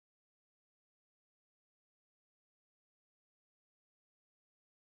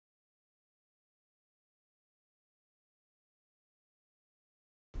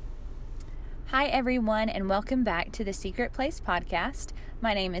Hi, everyone, and welcome back to the Secret Place podcast.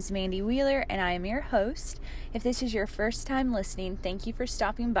 My name is Mandy Wheeler, and I am your host. If this is your first time listening, thank you for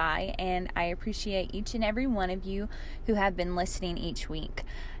stopping by, and I appreciate each and every one of you who have been listening each week.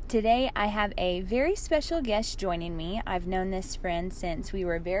 Today, I have a very special guest joining me. I've known this friend since we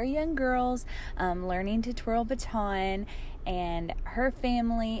were very young girls, learning to twirl baton, and her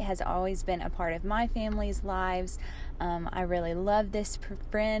family has always been a part of my family's lives. I really love this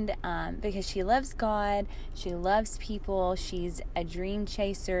friend because she loves God, she loves people, she's a dream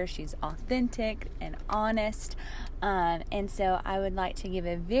chaser, she's authentic and honest, and so I would like to give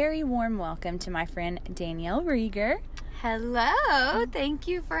a very warm welcome to my friend Danielle Rieger. Hello, thank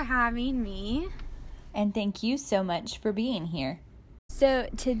you for having me. And thank you so much for being here. So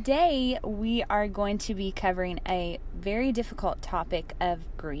today we are going to be covering a very difficult topic of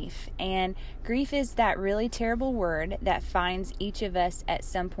grief. And grief is that really terrible word that finds each of us at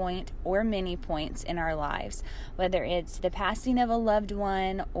some point or many points in our lives, whether it's the passing of a loved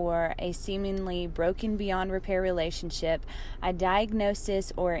one or a seemingly broken beyond repair relationship, a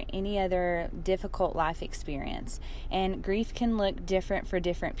diagnosis, or any other difficult life experience. And grief can look different for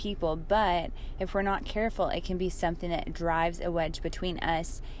different people, but if we're not careful, it can be something that drives a wedge between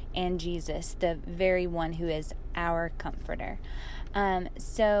us and Jesus, the very one who is our comforter.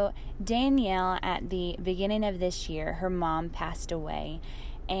 So Danielle, at the beginning of this year, her mom passed away.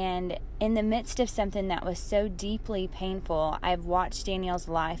 And in the midst of something that was so deeply painful, I've watched Danielle's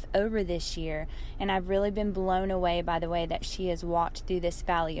life over this year, and I've really been blown away by the way that she has walked through this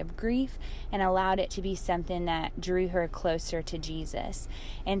valley of grief and allowed it to be something that drew her closer to Jesus.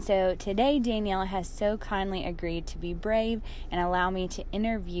 And so today, Danielle has so kindly agreed to be brave and allow me to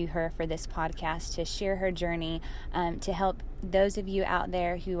interview her for this podcast to share her journey, to help those of you out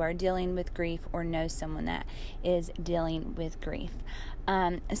there who are dealing with grief or know someone that is dealing with grief.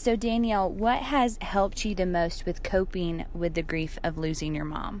 So Danielle, what has helped you the most with coping with the grief of losing your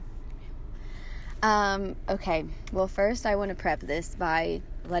mom? Okay. Well, first I want to prep this by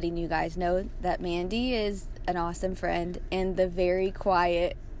letting you guys know that Mandy is an awesome friend and the very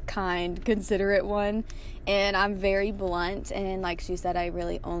quiet, kind, considerate one. And I'm very blunt. And like she said, I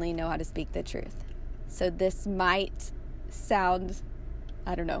really only know how to speak the truth. So this might sound,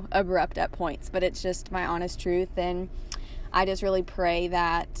 abrupt at points, but it's just my honest truth. And I just really pray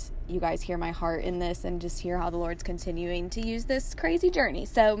that you guys hear my heart in this and just hear how the Lord's continuing to use this crazy journey.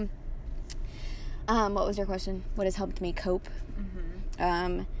 So, what was your question? What has helped me cope?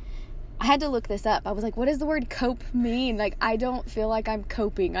 Mm-hmm. I had to look this up. I was like, what does the word cope mean? Like, I don't feel like I'm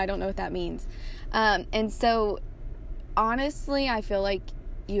coping. I don't know what that means. And so, honestly, I feel like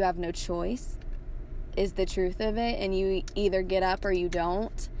you have no choice is the truth of it. And you either get up or you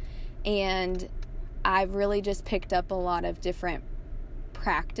don't. And I've really just picked up a lot of different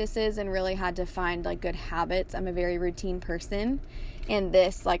practices and really had to find like good habits. I'm a very routine person, and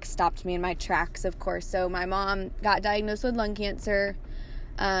this like stopped me in my tracks, of course. So my mom got diagnosed with lung cancer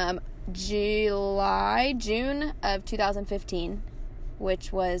June of 2015,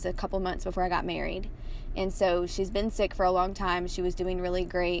 which was a couple months before I got married. And so she's been sick for a long time. She was doing really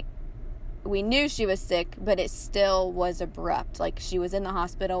great. We knew she was sick, but it still was abrupt. Like, she was in the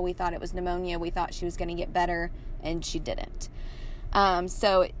hospital. We thought it was pneumonia. We thought she was going to get better, and she didn't.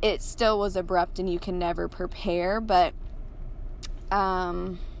 So it still was abrupt, and you can never prepare. But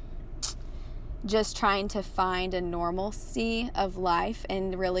just trying to find a normalcy of life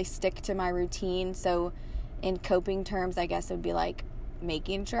and really stick to my routine. So in coping terms, I guess it would be like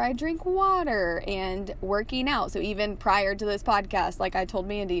making sure I drink water and working out. So even prior to this podcast, like I told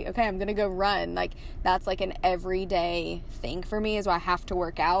Mandy, okay, I'm going to go run. Like that's like an everyday thing for me is why I have to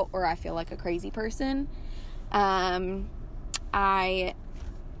work out or I feel like a crazy person. I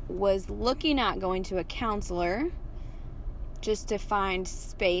was looking at going to a counselor just to find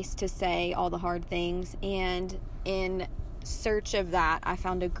space to say all the hard things. And in search of that, I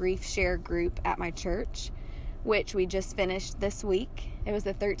found a grief share group at my church, which we just finished this week. It was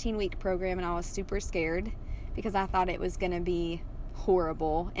a 13-week program, and I was super scared because I thought it was going to be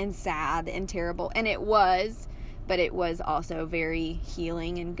horrible and sad and terrible. And it was, but it was also very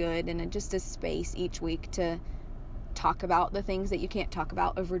healing and good, and just a space each week to talk about the things that you can't talk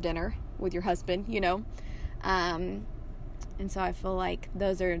about over dinner with your husband, you know. And so I feel like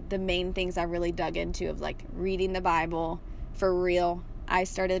those are the main things I really dug into, of like reading the Bible for real. I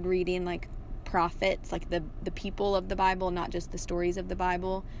started reading like prophets, like the people of the Bible, not just the stories of the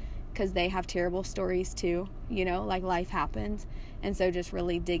Bible, because they have terrible stories too, you know, like life happens. And so just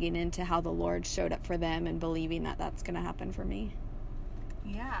really digging into how the Lord showed up for them and believing that that's going to happen for me.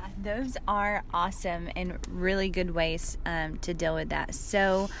 Yeah, those are awesome and really good ways to deal with that.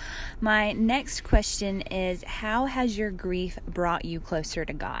 So my next question is, how has your grief brought you closer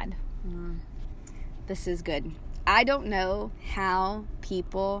to God? This is good. I don't know how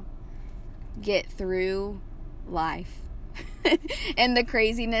people get through life and the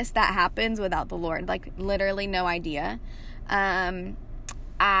craziness that happens without the Lord. Like, literally no idea.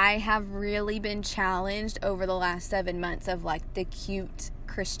 I have really been challenged over the last 7 months of like the cute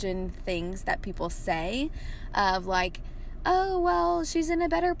Christian things that people say of like, oh, well, she's in a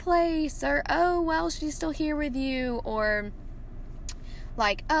better place, or, oh, well, she's still here with you, or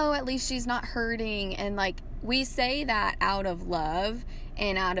like, oh, at least she's not hurting. And like, we say that out of love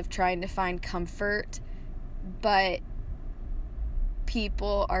and out of trying to find comfort, but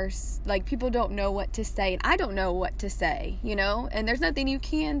people don't know what to say, and I don't know what to say, and there's nothing you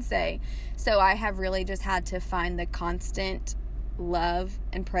can say. So I have really just had to find the constant love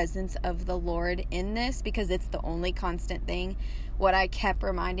and presence of the Lord in this, because it's the only constant thing. What I kept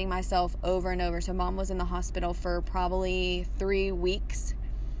reminding myself over and over. So Mom was in the hospital for probably 3 weeks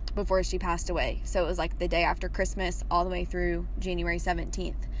before she passed away. So it was like the day after Christmas all the way through January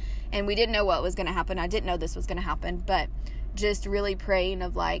 17th. And we didn't know what was going to happen. I didn't know this was going to happen, but just really praying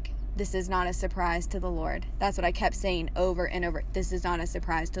of like, this is not a surprise to the Lord. That's what I kept saying over and over. This is not a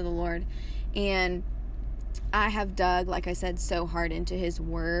surprise to the Lord. And I have dug, like I said, so hard into His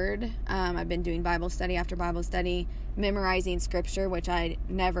Word. I've been doing Bible study after Bible study, memorizing scripture, which I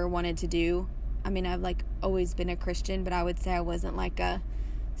never wanted to do. I mean, I've like always been a Christian, but I would say I wasn't like a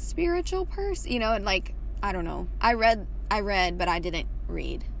spiritual person, and like, I don't know. I read, but I didn't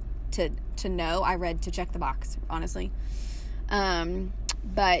read to know. I read to check the box, honestly.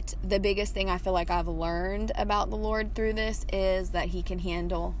 But the biggest thing I feel like I've learned about the Lord through this is that He can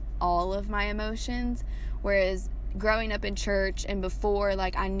handle all of my emotions. Whereas growing up in church and before,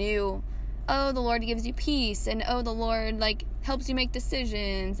 like, I knew, oh, the Lord gives you peace, and oh, the Lord like helps you make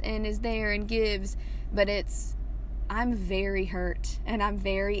decisions and is there and gives. But I'm very hurt and I'm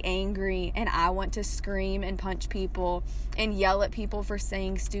very angry and I want to scream and punch people and yell at people for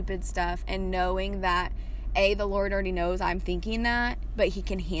saying stupid stuff, and knowing that the Lord already knows I'm thinking that, but He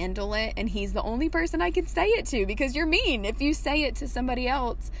can handle it, and He's the only person I can say it to, because you're mean if you say it to somebody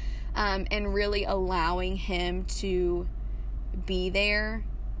else. And really allowing Him to be there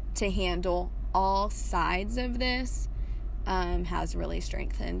to handle all sides of this has really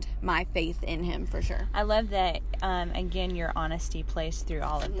strengthened my faith in Him, for sure. I love that, again, your honesty plays through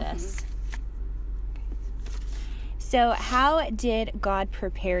all of this. So how did God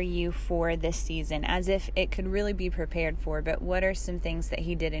prepare you for this season, as if it could really be prepared for, but what are some things that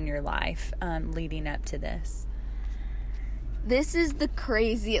He did in your life leading up to this? This is the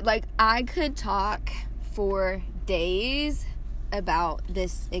crazy, like, I could talk for days about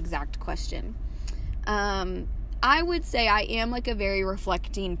this exact question. I would say I am like a very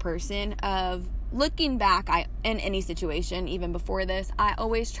reflecting person of looking back. In any situation, even before this, I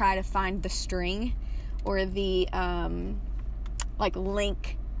always try to find the string or the like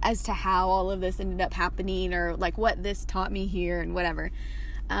link as to how all of this ended up happening, or like what this taught me here and whatever.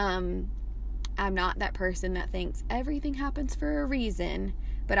 I'm not that person that thinks everything happens for a reason,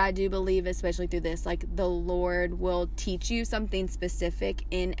 but I do believe, especially through this, like, the Lord will teach you something specific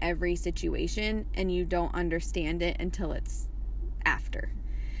in every situation, and you don't understand it until it's after.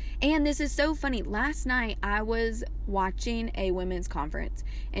 And this is so funny. Last night I was watching a women's conference,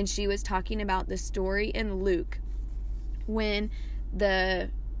 and she was talking about the story in Luke when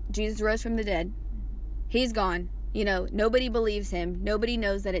Jesus rose from the dead. He's gone. Nobody believes Him. Nobody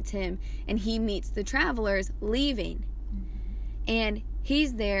knows that it's Him. And He meets the travelers leaving. And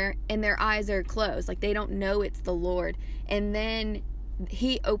He's there, and their eyes are closed. Like, they don't know it's the Lord. And then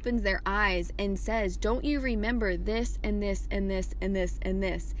He opens their eyes and says, don't you remember this and this and this and this and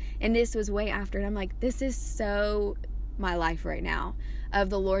this? And this was way after. And I'm like, this is so my life right now, of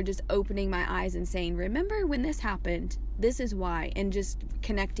the Lord just opening my eyes and saying, remember when this happened? This is why. And just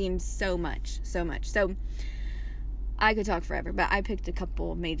connecting so much. So I could talk forever, but I picked a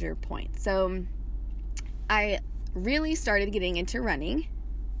couple major points. So I really started getting into running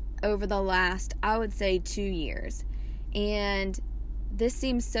over the last, I would say, 2 years. And this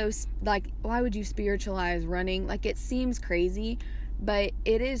seems so, like, why would you spiritualize running? Like, it seems crazy, but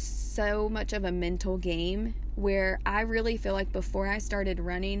it is so much of a mental game, where I really feel like before I started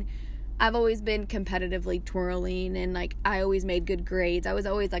running, I've always been competitively twirling, and like, I always made good grades. I was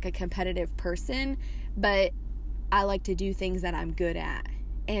always like a competitive person, but I like to do things that I'm good at.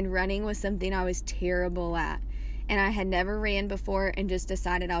 And running was something I was terrible at. And I had never ran before, and just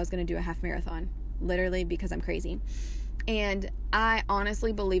decided I was going to do a half marathon, literally because I'm crazy. And I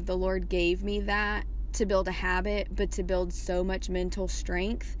honestly believe the Lord gave me that to build a habit, but to build so much mental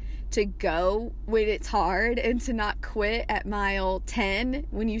strength to go when it's hard and to not quit at mile 10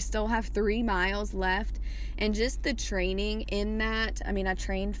 when you still have 3 miles left. And just the training in that. I mean, I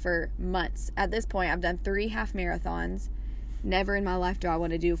trained for months. At this point, I've done 3 half marathons. Never in my life do I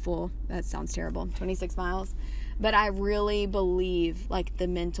want to do full, that sounds terrible, 26 miles. But I really believe like the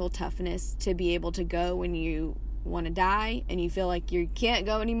mental toughness to be able to go when you want to die and you feel like you can't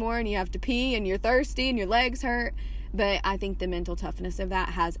go anymore and you have to pee and you're thirsty and your legs hurt. But I think the mental toughness of that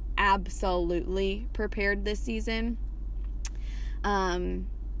has absolutely prepared this season.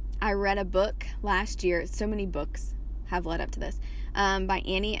 I read a book last year. So many books have led up to this. By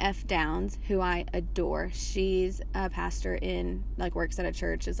Annie F. Downs, who I adore. She's a pastor works at a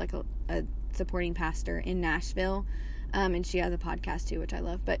church, is like a supporting pastor in Nashville. And she has a podcast too, which I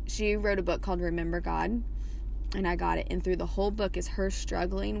love. But she wrote a book called Remember God. And I got it. And through the whole book is her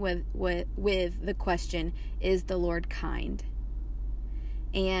struggling with the question, is the Lord kind?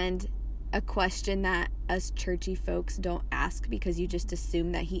 And a question that us churchy folks don't ask because you just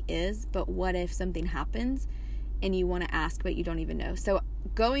assume that he is. But what if something happens and you want to ask, but you don't even know? So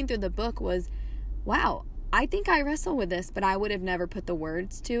going through the book was, wow, I think I wrestle with this, but I would have never put the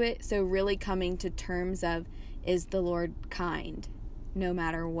words to it. So really coming to terms of, is the Lord kind no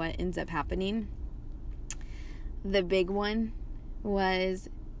matter what ends up happening? The big one was,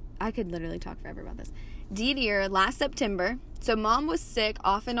 I could literally talk forever about this. Didier, last September, so mom was sick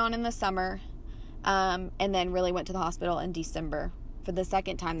off and on in the summer, and then really went to the hospital in December for the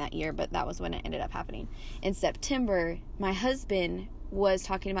second time that year, but that was when it ended up happening. In September, my husband was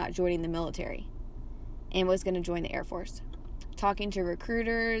talking about joining the military and was going to join the Air Force. Talking to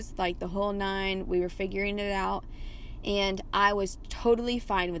recruiters, like the whole 9, we were figuring it out, and I was totally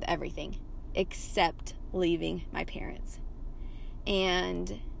fine with everything except leaving my parents.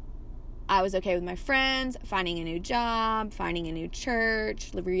 And I was okay with my friends, finding a new job, finding a new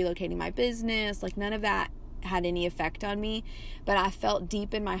church, relocating my business. Like none of that had any effect on me. But I felt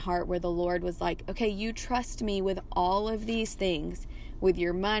deep in my heart where the Lord was like, okay, you trust me with all of these things, with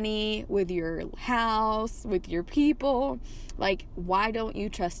your money, with your house, with your people. Like, why don't you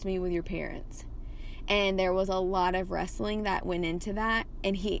trust me with your parents? And there was a lot of wrestling that went into that.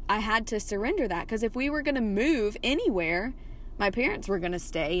 And I had to surrender that, because if we were going to move anywhere, my parents were going to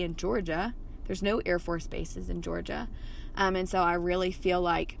stay in Georgia. There's no Air Force bases in Georgia. And so I really feel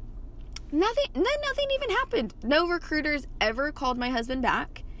like nothing even happened. No recruiters ever called my husband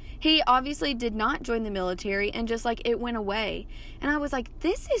back. He obviously did not join the military, and just like it went away. And I was like,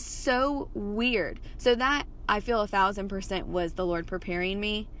 this is so weird. So that, I feel 1,000% was the Lord preparing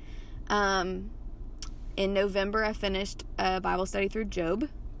me. In November, I finished a Bible study through Job,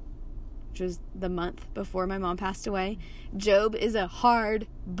 which was the month before my mom passed away. Job is a hard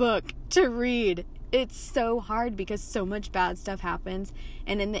book to read. It's so hard because so much bad stuff happens.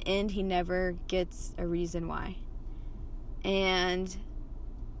 And in the end, he never gets a reason why. And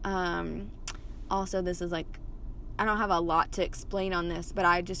also, this is like, I don't have a lot to explain on this, but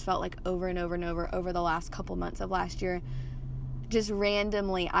I just felt like over and over and over the last couple months of last year, just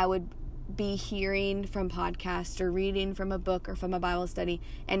randomly, I would be hearing from podcasts or reading from a book or from a Bible study,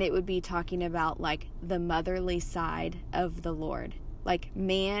 and it would be talking about like the motherly side of the Lord. Like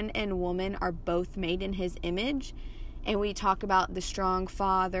man and woman are both made in his image, and we talk about the strong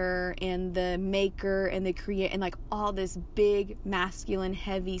father and the maker and the creator and like all this big masculine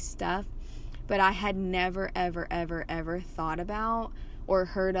heavy stuff. But I had never ever thought about or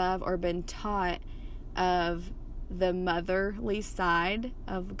heard of or been taught of the motherly side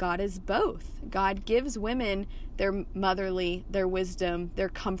of God. Is both. God gives women their motherly, their wisdom, their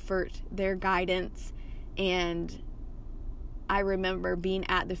comfort, their guidance. And I remember being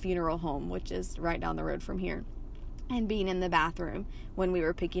at the funeral home, which is right down the road from here, and being in the bathroom when we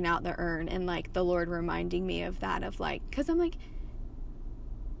were picking out the urn, and like the Lord reminding me of that, of like, because I'm like,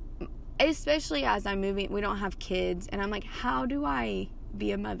 especially as I'm moving, we don't have kids, and I'm like, how do I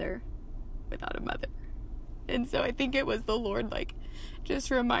be a mother without a mother? And so I think it was the Lord, like,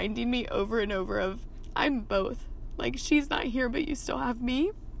 just reminding me over and over of, I'm both. Like, she's not here, but you still have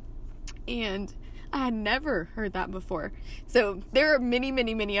me. And I had never heard that before. So there are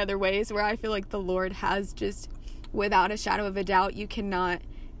many other ways where I feel like the Lord has just, without a shadow of a doubt, you cannot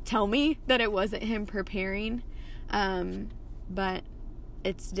tell me that it wasn't him preparing. But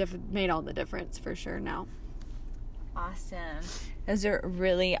it's made all the difference for sure now. Awesome. Those are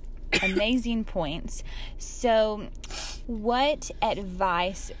really amazing points. So what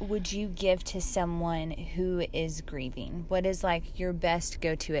advice would you give to someone who is grieving? What is like your best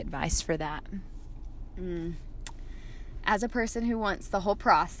go-to advice for that? As a person who wants the whole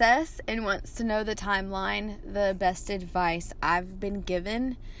process and wants to know the timeline, the best advice I've been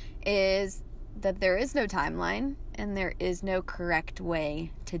given is that there is no timeline and there is no correct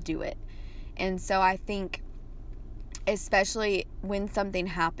way to do it. And so I think, especially when something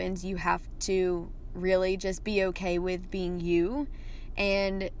happens, you have to really just be okay with being you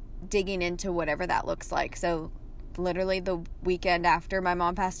and digging into whatever that looks like. So literally the weekend after my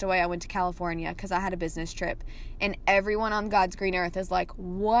mom passed away, I went to California because I had a business trip, and everyone on God's green earth is like,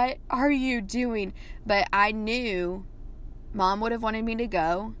 what are you doing? But I knew Mom would have wanted me to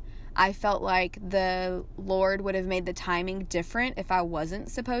go. I felt like the Lord would have made the timing different if I wasn't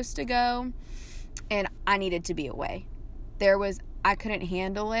supposed to go, and I needed to be away. I couldn't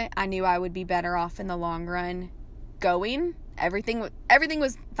handle it. I knew I would be better off in the long run going. Everything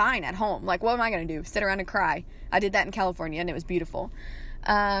was fine at home. Like, what am I going to do? Sit around and cry? I did that in California, and it was beautiful.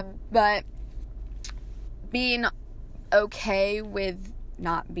 But being okay with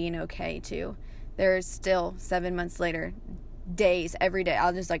not being okay, too. There's still 7 months later, days, every day,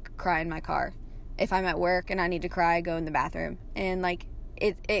 I'll just, like, cry in my car. If I'm at work and I need to cry, I go in the bathroom. And, like,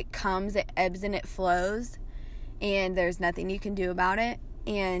 it comes, it ebbs and it flows, and there's nothing you can do about it.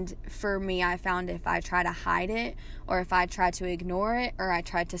 And for me, I found if I try to hide it, or if I try to ignore it, or I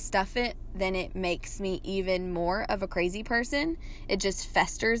try to stuff it, then it makes me even more of a crazy person. It just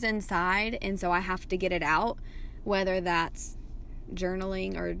festers inside, and so I have to get it out, whether that's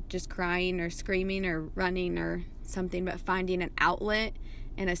journaling or just crying or screaming or running or something, but finding an outlet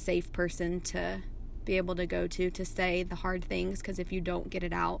and a safe person to be able to go to say the hard things, because if you don't get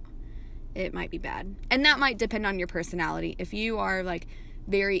it out, it might be bad. And that might depend on your personality. If you are, like,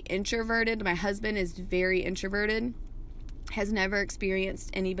 very introverted, my husband is very introverted, has never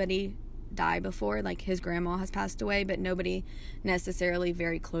experienced anybody die before. Like, his grandma has passed away, but nobody necessarily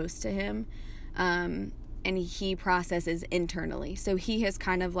very close to him. And he processes internally. So he has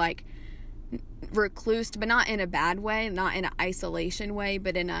kind of, like, reclused, but not in a bad way, not in an isolation way,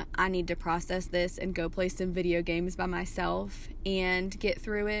 but in a, I need to process this and go play some video games by myself and get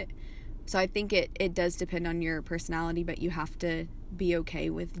through it. So I think it does depend on your personality, but you have to be okay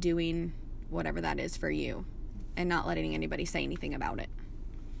with doing whatever that is for you and not letting anybody say anything about it.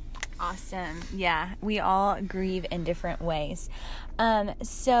 Awesome. Yeah, we all grieve in different ways.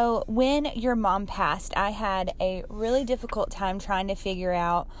 So when your mom passed, I had a really difficult time trying to figure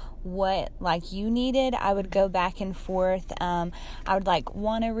out what, like, you needed. I would go back and forth. I would, like,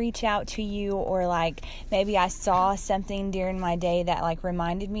 want to reach out to you, or, like, maybe I saw something during my day that, like,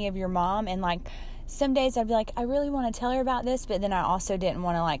 reminded me of your mom, and, like, some days I'd be like, I really want to tell her about this, but then I also didn't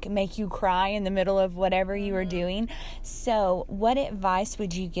want to, like, make you cry in the middle of whatever you were doing. So what advice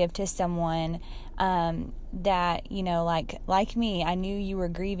would you give to someone that, you know, like me, I knew you were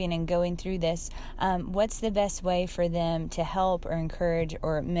grieving and going through this. What's the best way for them to help or encourage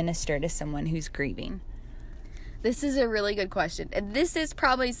or minister to someone who's grieving? This is a really good question. And this is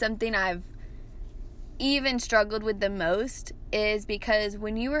probably something I've even struggled with the most, is because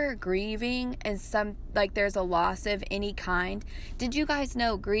when you are grieving and there's a loss of any kind, did you guys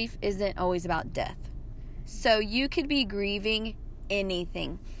know grief isn't always about death? So you could be grieving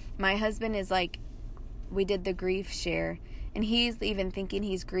anything. My husband is like, we did the grief share, and he's even thinking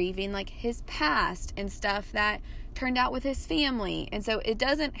he's grieving, like, his past and stuff that turned out with his family. And so it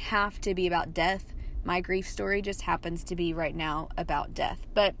doesn't have to be about death. My grief story just happens to be right now about death.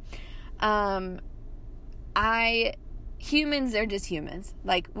 But humans are just humans.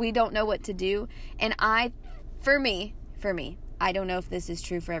 Like, we don't know what to do. And for me, I don't know if this is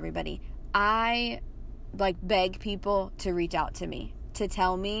true for everybody, I, like, beg people to reach out to me, to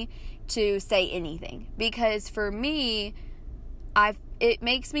tell me, to say anything. Because for me, it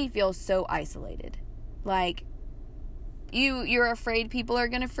makes me feel so isolated. Like, you're afraid people are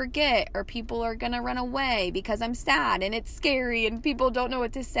going to forget, or people are going to run away because I'm sad and it's scary and people don't know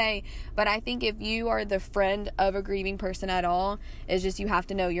what to say. But I think if you are the friend of a grieving person at all, it's just, you have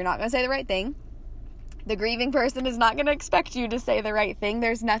to know you're not going to say the right thing. The grieving person is not going to expect you to say the right thing.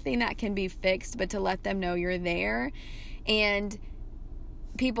 There's nothing that can be fixed but to let them know you're there. And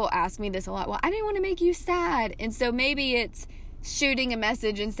people ask me this a lot. Well, I didn't want to make you sad. And so maybe it's shooting a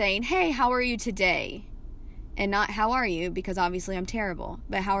message and saying, hey, how are you today? And not, how are you? Because obviously I'm terrible.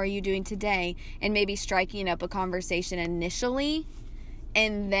 But how are you doing today? And maybe striking up a conversation initially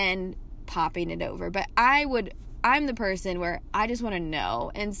and then popping it over. But I'm the person where I just want to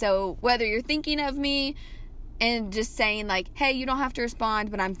know. And so whether you're thinking of me and just saying, like, hey, you don't have to respond,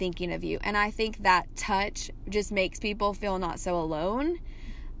 but I'm thinking of you. And I think that touch just makes people feel not so alone.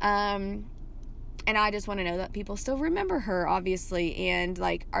 And I just want to know that people still remember her, obviously, and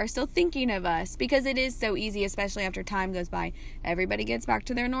like are still thinking of us, because it is so easy, especially after time goes by. Everybody gets back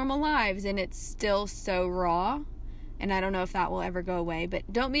to their normal lives and it's still so raw. And I don't know if that will ever go away,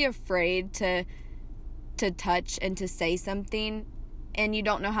 but don't be afraid to touch and to say something, and you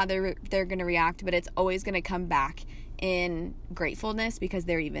don't know how they're going to react, but it's always going to come back in gratefulness because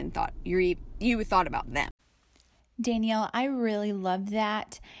you thought about them. Danielle, I really love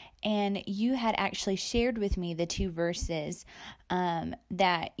that. And you had actually shared with me the 2 verses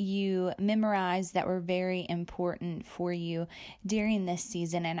that you memorized that were very important for you during this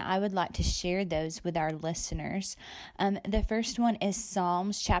season. And I would like to share those with our listeners. The first one is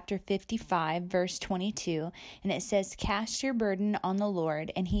Psalms chapter 55, verse 22. And it says, "Cast your burden on the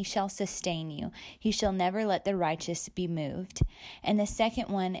Lord, and he shall sustain you. He shall never let the righteous be moved." And the second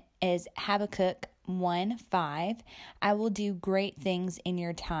one is Habakkuk 1:5. "I will do great things in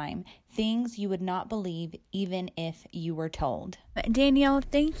your time, things you would not believe even if you were told." Danielle,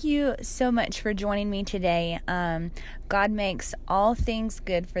 thank you so much for joining me today. God makes all things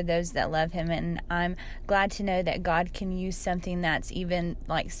good for those that love him, and I'm glad to know that God can use something that's even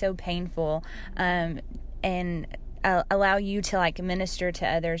like so painful and allow you to like minister to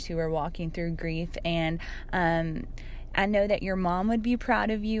others who are walking through grief. And I know that your mom would be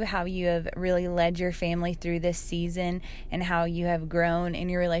proud of you, how you have really led your family through this season and how you have grown in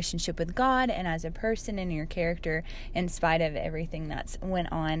your relationship with God and as a person and your character in spite of everything that's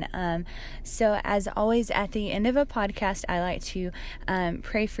went on. So as always, at the end of a podcast, I like to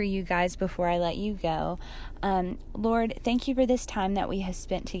pray for you guys before I let you go. Lord, thank you for this time that we have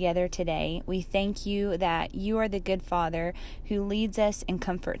spent together today. We thank you that you are the good Father who leads us and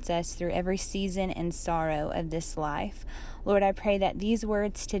comforts us through every season and sorrow of this life. Lord, I pray that these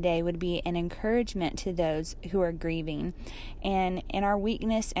words today would be an encouragement to those who are grieving. And in our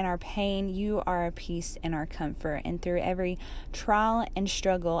weakness and our pain, you are our peace and our comfort. And through every trial and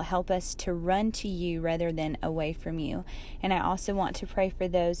struggle, help us to run to you rather than away from you. And I also want to pray for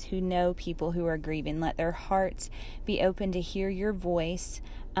those who know people who are grieving. Let their hearts be open to hear your voice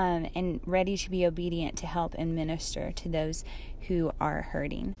and ready to be obedient to help and minister to those who are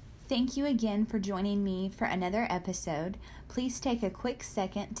hurting. Thank you again for joining me for another episode. Please take a quick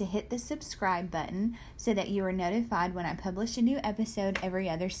second to hit the subscribe button so that you are notified when I publish a new episode every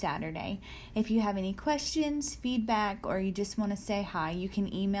other Saturday. If you have any questions, feedback, or you just want to say hi, you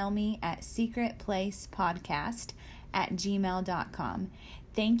can email me at secretplacepodcast@gmail.com.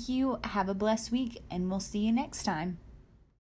 Thank you, have a blessed week, and we'll see you next time.